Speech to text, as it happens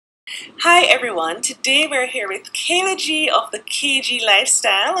Hi everyone, today we're here with Kayla G of the KG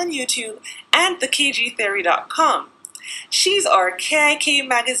Lifestyle on YouTube and the KGtheory.com. She's our KiK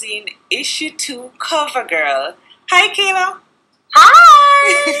Magazine issue 2 cover girl. Hi Kayla!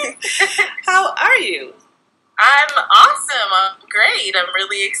 Hi! How are you? I'm awesome. I'm great. I'm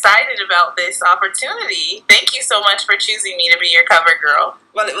really excited about this opportunity. Thank you so much for choosing me to be your cover girl.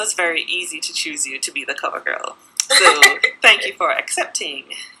 Well, it was very easy to choose you to be the cover girl. So, thank you for accepting.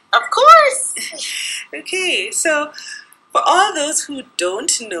 Of course! Okay, so for all those who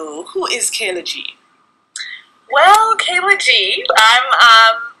don't know, who is Kayla G? Well, Kayla G, I'm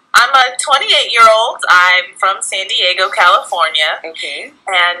a 28-year-old. I'm from San Diego, California. Okay.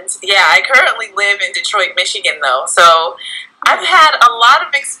 And yeah, I currently live in Detroit, Michigan though. So I've had a lot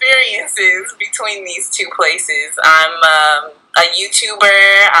of experiences between these two places. I'm a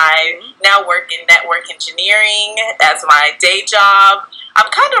YouTuber. I now work in network engineering as my day job. I'm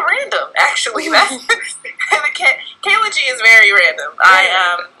kind of random, actually. That's Kayla G is very random.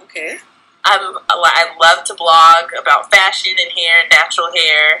 Okay. I love to blog about fashion and hair, natural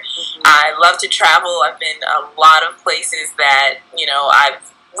hair. I love to travel. I've been a lot of places that, I'm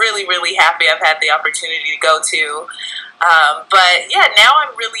really happy I've had the opportunity to go to. But yeah, now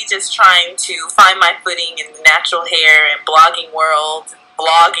I'm really just trying to find my footing in the natural hair and blogging world,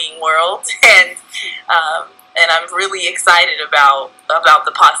 and I'm really excited about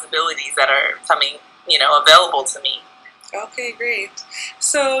the possibilities that are coming, available to me. Okay, great.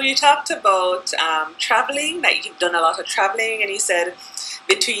 So you talked about traveling, that you've done a lot of traveling, and you said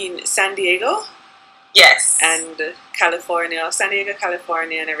between San Diego Yes. and California, San Diego,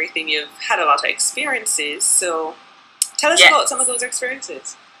 California, and everything, you've had a lot of experiences. So tell us Yes. about some of those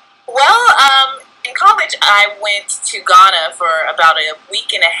experiences. Well, in college, I went to Ghana for about a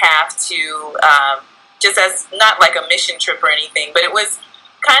week and a half to just as not like a mission trip or anything, but it was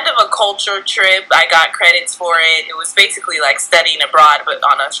kind of a culture trip. I got credits for it. It was basically like studying abroad, but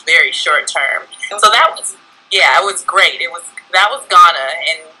on a very short term. Okay. So that was, yeah, it was great. That was Ghana,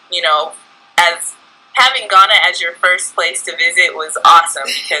 and as having Ghana as your first place to visit was awesome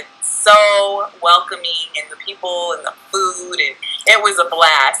because it's so welcoming, and the people and the food, and it was a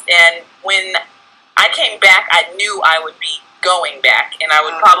blast. And when I came back, I knew I would be going back, and I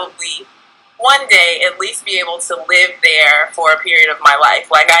would probably one day at least be able to live there for a period of my life.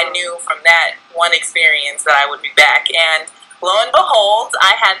 Like I knew from that one experience that I would be back. And lo and behold,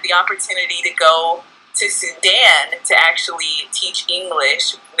 I had the opportunity to go to Sudan to actually teach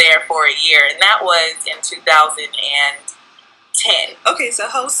English there for a year. And that was in 2010. Okay, so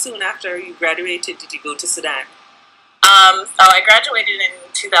how soon after you graduated did you go to Sudan? So I graduated in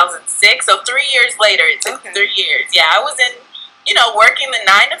 2006. So 3 years later, it took 3 years. Yeah, I was in working the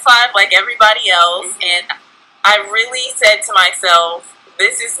 9 to 5 like everybody else, and I really said to myself,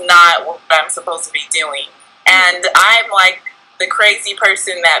 this is not what I'm supposed to be doing. And I'm like the crazy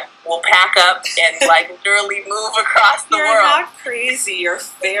person that will pack up and like literally move across the world. You're not crazy, you're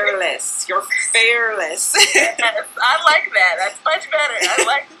fearless. You're fearless. Yes, I like that. That's much better. I'm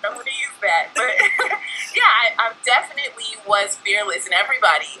going to use that. But yeah, I definitely was fearless, and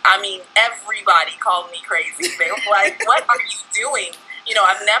everybody called me crazy. They were like, what are you doing?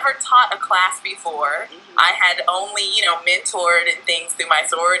 I've never taught a class before. I had only, mentored and things through my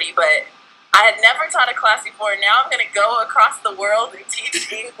sorority, but I had never taught a class before. Now I'm going to go across the world and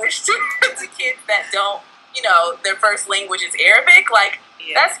teach English to kids that don't, their first language is Arabic. Like,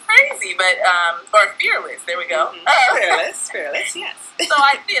 that's crazy, but, or fearless, there we go. Fearless, yes. So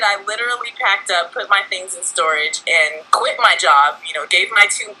I did. I literally packed up, put my things in storage, and quit my job, gave my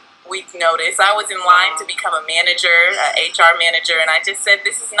 2-week notice. I was in line to become a manager, HR manager, and I just said,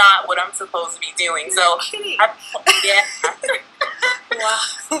 this is not what I'm supposed to be doing. So, Wow.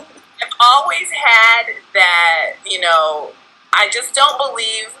 I've always had that, I just don't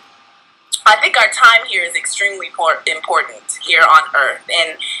believe, I think our time here is extremely important here on Earth,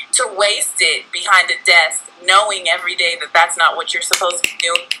 and to waste it behind a desk knowing every day that that's not what you're supposed to be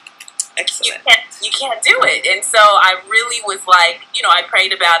doing, Excellent. you can't do it. And so I really was like, I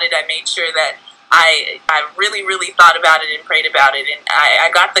prayed about it. I made sure that I really thought about it and prayed about it, and I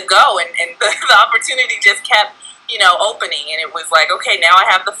got the go, and the opportunity just kept opening, and it was like, okay, now I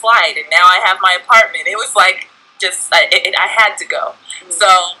have the flight, and now I have my apartment. It was like, I had to go.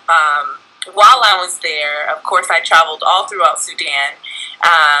 So, while I was there, of course, I traveled all throughout Sudan,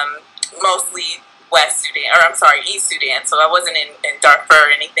 mostly East Sudan, so I wasn't in Darfur or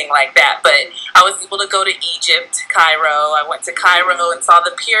anything like that, but I was able to go to Egypt, Cairo. I went to Cairo and saw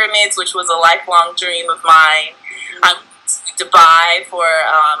the pyramids, which was a lifelong dream of mine. I Dubai for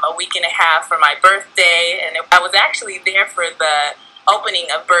a week and a half for my birthday, and I was actually there for the opening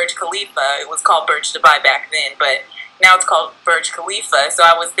of Burj Khalifa. It was called Burj Dubai back then, but now it's called Burj Khalifa. So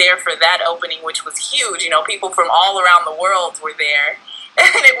I was there for that opening, which was huge. You know, people from all around the world were there.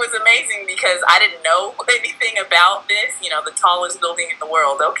 And it was amazing because I didn't know anything about this. You know, the tallest building in the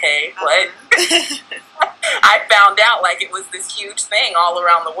world. Okay, what? I found out like it was this huge thing all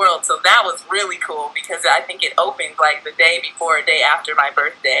around the world. So that was really cool because I think it opened like the day before or day after my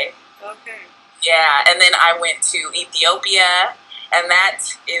birthday. Okay. Yeah, and then I went to Ethiopia, and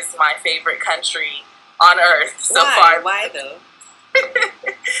that is my favorite country on earth so far. Why though?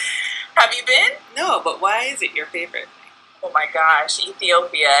 Have you been? No, but why is it your favorite? Oh my gosh,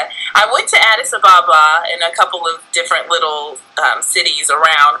 Ethiopia. I went to Addis Ababa and a couple of different little cities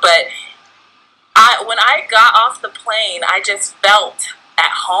around, but when I got off the plane, I just felt at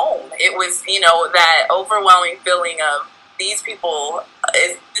home. It was, you know, that overwhelming feeling of these people,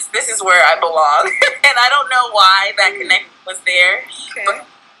 this is where I belong. And I don't know why that connection was there, but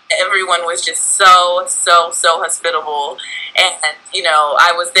everyone was just so hospitable. And, you know,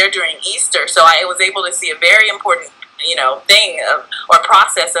 I was there during Easter, so I was able to see a very important, you know, thing or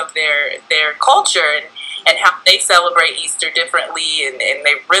process of their culture and how they celebrate Easter differently. And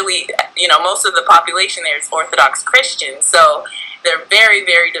they really, you know, most of the population there is Orthodox Christian, so they're very,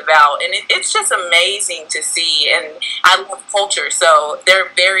 very devout. And it's just amazing to see. And I love culture, so they're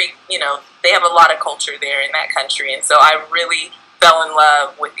very, you know, they have a lot of culture there in that country. And so I really fell in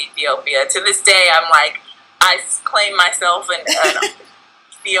love with Ethiopia. To this day, I'm like, I claim myself an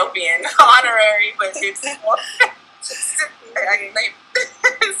Ethiopian honorary, but it's more... So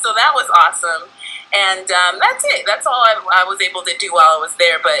that was awesome, and that's it. That's all I was able to do while I was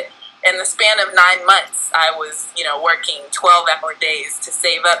there. But in the span of 9 months, I was, you know, working 12-hour days to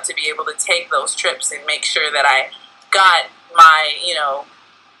save up to be able to take those trips and make sure that I got my, you know,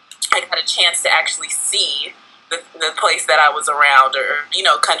 I got a chance to actually see the place that I was around, or, you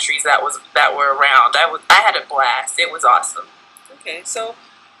know, countries that were around. I had a blast. It was awesome. Okay, so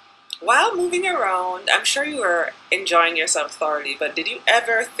while moving around, I'm sure you were enjoying yourself thoroughly, but did you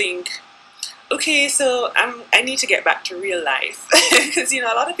ever think, okay, so I need to get back to real life? Because, you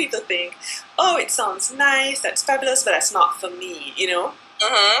know, a lot of people think, oh, it sounds nice, that's fabulous, but that's not for me, you know?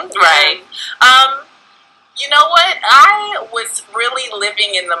 Right. You know what? I was really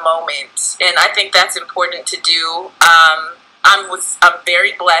living in the moment, and I think that's important to do. I'm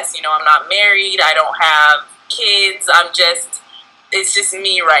very blessed. You know, I'm not married. I don't have kids. It's just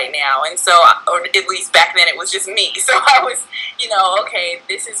me right now. And so, or at least back then it was just me. So I was, you know, okay,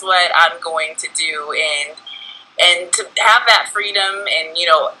 this is what I'm going to do. And to have that freedom, and, you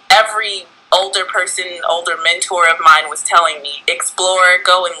know, every older mentor of mine was telling me, explore,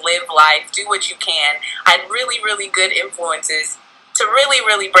 go and live life, do what you can. I had really, really good influences to really,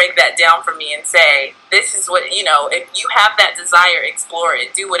 really break that down for me and say, this is what, you know, if you have that desire, explore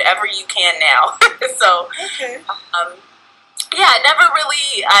it, do whatever you can now. So, yeah, I never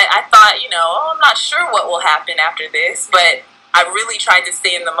really, I thought, you know, oh, I'm not sure what will happen after this, but I really tried to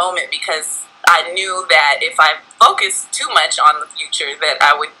stay in the moment because I knew that if I focused too much on the future, that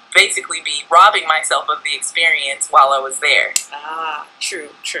I would basically be robbing myself of the experience while I was there. Ah,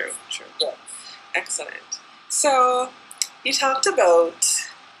 true. Yeah. Excellent. So, you talked about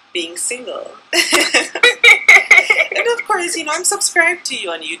being single. And of course, you know, I'm subscribed to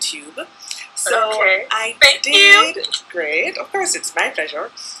you on YouTube. So Thank you. Great. Of course, it's my pleasure.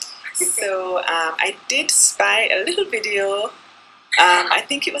 So I did spy a little video. I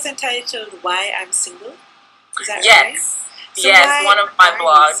think it was entitled "Why I'm Single." Is that right? So yes, one of my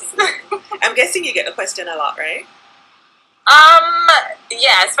blogs. I'm guessing you get the question a lot, right?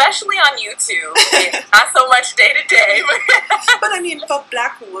 Yeah, especially on YouTube. Not so much day to day, but I mean, for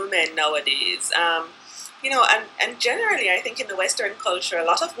Black women nowadays. You know, and generally, I think in the Western culture, a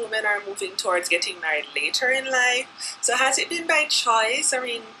lot of women are moving towards getting married later in life. So has it been by choice? I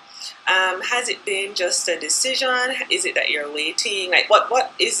mean, has it been just a decision? Is it that you're waiting? Like,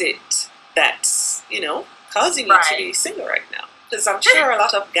 what is it that's, you know, causing you to be single right now? Because I'm sure a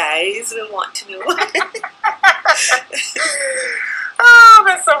lot of guys will want to know. Oh,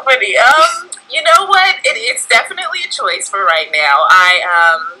 that's so funny. You know what? It's definitely a choice for right now.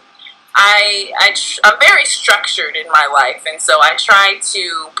 I'm very structured in my life, and so I try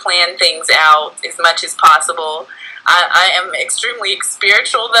to plan things out as much as possible. I am extremely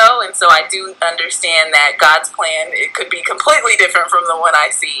spiritual, though, and so I do understand that God's plan, it could be completely different from the one I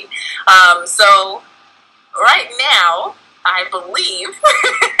see. So right now, I believe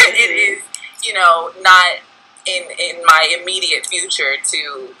it is, you know, not in my immediate future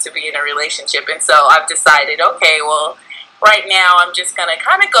to be in a relationship, and so I've decided, okay, well, right now I'm just going to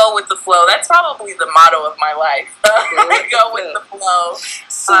kind of go with the flow. That's probably the motto of my life. Go with the flow.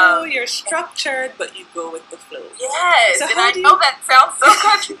 So you're structured, but you go with the flow. Yes, so and I know that sounds so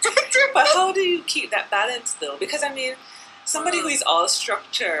contradictory. But how do you keep that balance, though? Because, I mean, somebody who is all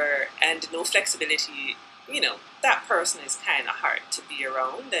structure and no flexibility, you know, that person is kind of hard to be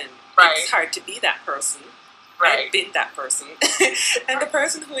around, and it's hard to be that person. Right. I've been that person. And the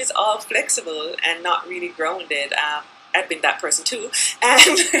person who is all flexible and not really grounded, I've been that person too. And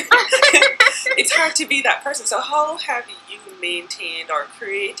it's hard to be that person. So how have you maintained or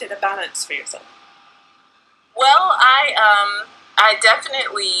created a balance for yourself? Well, I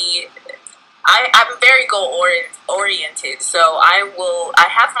definitely, I'm very goal oriented. So I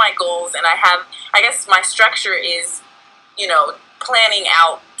have my goals, and I guess my structure is, you know, planning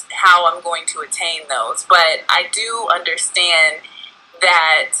out how I'm going to attain those. But I do understand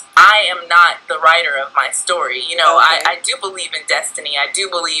that I am not the writer of my story. You know, I do believe in destiny. I do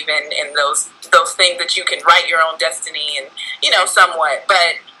believe in those things that you can write your own destiny, and, you know, somewhat.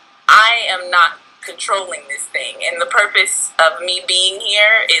 But I am not controlling this thing, and the purpose of me being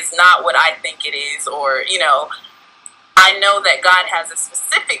here is not what I think it is, or, you know, I know that God has a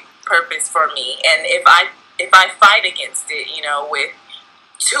specific purpose for me, and if I fight against it, you know, with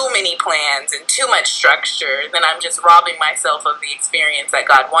too many plans and too much structure, then I'm just robbing myself of the experience that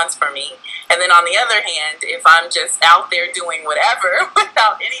God wants for me. And then on the other hand, if I'm just out there doing whatever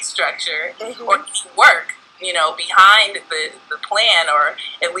without any structure or any work, you know, behind the plan, or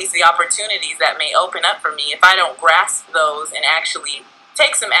at least the opportunities that may open up for me, if I don't grasp those and actually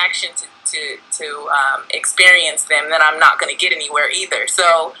take some action to experience them, then I'm not going to get anywhere either.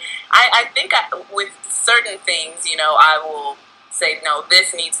 So I think with certain things, you know, I will say, no,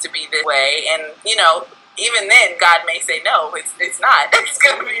 this needs to be this way. And, you know, even then God may say, no, it's not. It's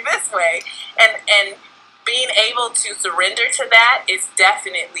going to be this way. And being able to surrender to that is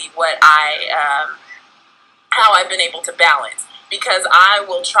definitely what how I've been able to balance, because I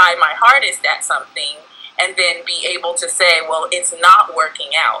will try my hardest at something and then be able to say, well, it's not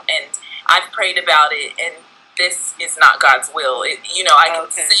working out, and I've prayed about it, and this is not God's will. You know, I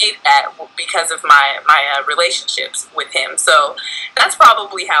can say that because of my relationships with Him. So that's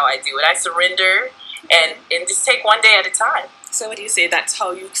probably how I do it. I surrender and just take one day at a time. So would you say that's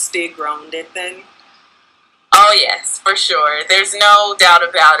how you stay grounded then? Oh, yes, for sure. There's no doubt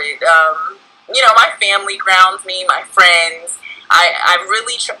about it. You know, my family grounds me, my friends. I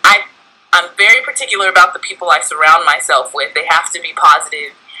really I'm very particular about the people I surround myself with. They have to be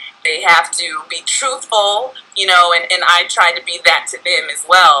positive. They have to be truthful, you know, and I try to be that to them as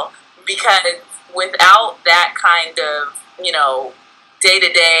well, because without that kind of, you know,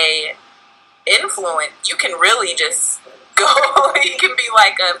 day-to-day influence, you can really just go, you can be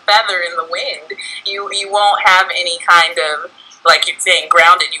like a feather in the wind. You won't have any kind of, like you're saying,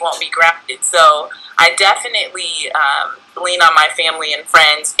 grounded. You won't be grounded. So I definitely lean on my family and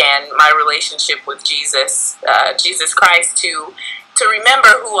friends and my relationship with Jesus Christ to remember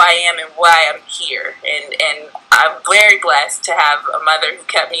who I am and why I'm here. And I'm very blessed to have a mother who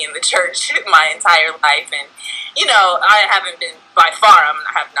kept me in the church my entire life. And, you know, I haven't been, by far, I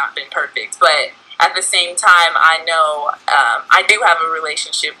have not been perfect. But at the same time, I know I do have a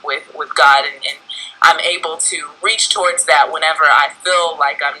relationship with God, and I'm able to reach towards that whenever I feel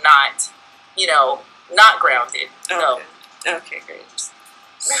like I'm not, you know, not grounded. Okay. Okay, great.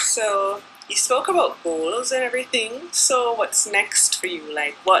 So you spoke about goals and everything. So what's next for you?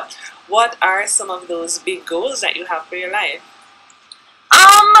 Like, what are some of those big goals that you have for your life?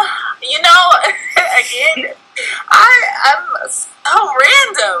 You know, again, I'm so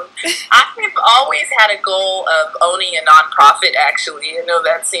random. I've always had a goal of owning a nonprofit, actually. I know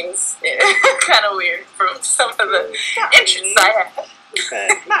that seems kind of weird from some of the interests I have.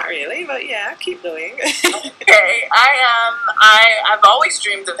 Not really, but yeah, keep going. Okay, I've always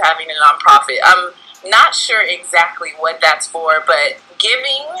dreamed of having a nonprofit. I'm not sure exactly what that's for, but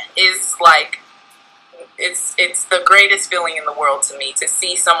giving is like, it's the greatest feeling in the world to me, to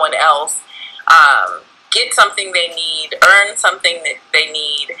see someone else get something they need, earn something that they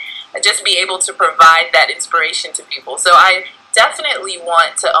need, and just be able to provide that inspiration to people. So I definitely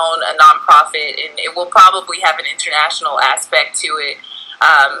want to own a nonprofit, and it will probably have an international aspect to it,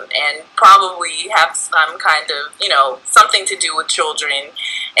 and probably have some kind of, you know, something to do with children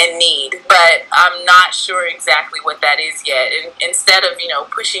in need. But I'm not sure exactly what that is yet. And instead of, you know,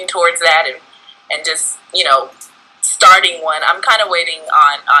 pushing towards that and just, you know, starting one, I'm kind of waiting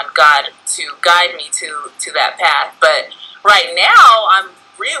on God to guide me to that path. But right now, I'm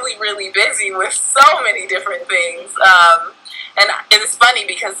really, really busy with so many different things. And it's funny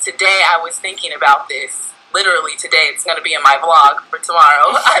because today I was thinking about this. literally today, it's going to be in my vlog for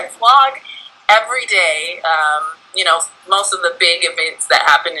tomorrow. I vlog every day, you know, most of the big events that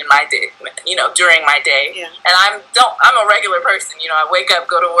happen in my day, you know, during my day. Yeah. And I'm a regular person, you know, I wake up,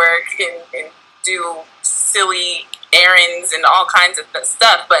 go to work, and do silly errands and all kinds of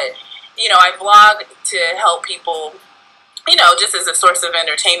stuff. But, you know, I vlog to help people, you know, just as a source of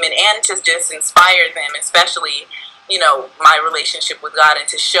entertainment and to just inspire them, especially, you know, my relationship with God, and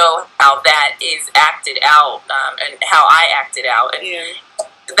to show how that is acted out, and how I acted out. And Yeah.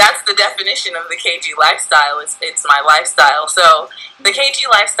 that's the definition of the KG lifestyle. It's my lifestyle. So the KG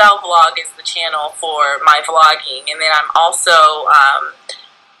lifestyle vlog is the channel for my vlogging. And then I'm also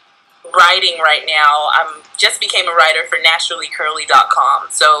writing right now. I'm just became a writer for naturallycurly.com.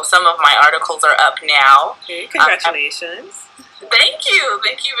 So some of my articles are up now. Okay, congratulations. Thank you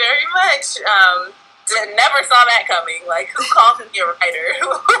very much. Never saw that coming. Like, who called me a writer?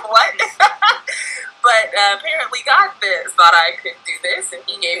 What? But apparently God thought I could do this, and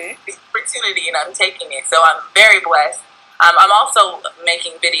He gave me the opportunity, and I'm taking it. So I'm very blessed. I'm also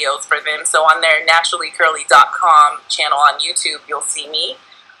making videos for them. So on their naturallycurly.com channel on YouTube, you'll see me.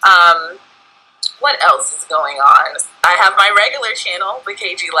 What else is going on? I have my regular channel, the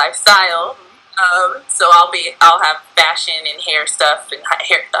KG Lifestyle. So I'll have fashion and hair stuff and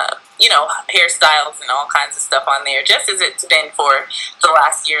hair, you know, hairstyles and all kinds of stuff on there, just as it's been for the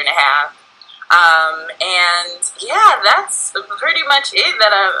last year and a half. And yeah, that's pretty much it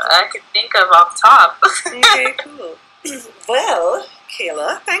that I could think of off top. Okay, cool. Well,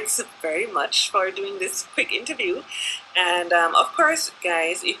 Kayla, thanks very much for doing this quick interview. And of course,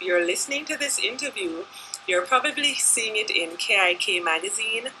 guys, if you're listening to this interview, you're probably seeing it in KiK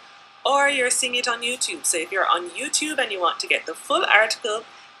Magazine, or you're seeing it on YouTube. So if you're on YouTube and you want to get the full article,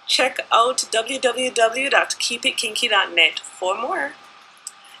 check out www.keepitkinky.net for more.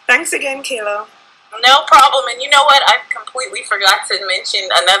 Thanks again, Kayla. No problem. And you know what? I completely forgot to mention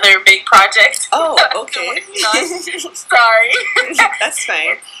another big project. Oh, okay. Sorry. That's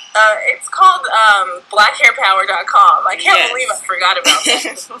fine. It's called blackhairpower.com. I can't believe I forgot about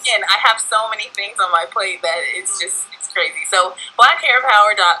that. Again, I have so many things on my plate that it's crazy. So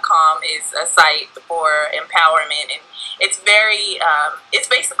blackhairpower.com is a site for empowerment, and it's it's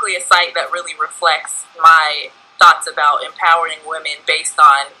basically a site that really reflects my thoughts about empowering women based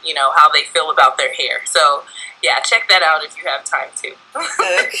on, you know, how they feel about their hair. So yeah, check that out if you have time to.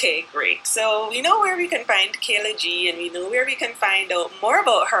 Okay, great. So we know where we can find Kayla G, and we know where we can find out more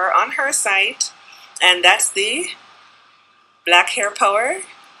about her on her site, and that's the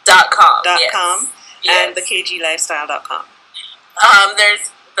blackhairpower.com Yes. and the kglifestyle.com.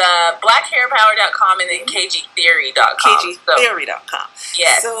 There's the blackhairpower.com and then kgtheory.com. kgtheory.com.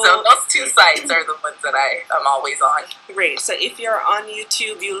 Yes, so those two sites are the ones that I'm always on. Great. So if you're on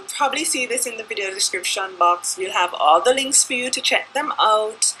YouTube, you'll probably see this in the video description box. We'll have all the links for you to check them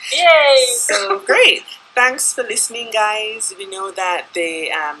out. Yay! So great. Thanks for listening, guys. We know that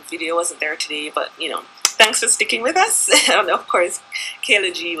the video wasn't there today, but, you know, thanks for sticking with us. And of course,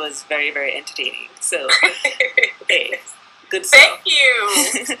 Kayla G was very, very entertaining. So, okay. Good stuff. Thank you.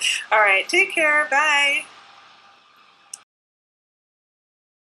 All right. Take care. Bye.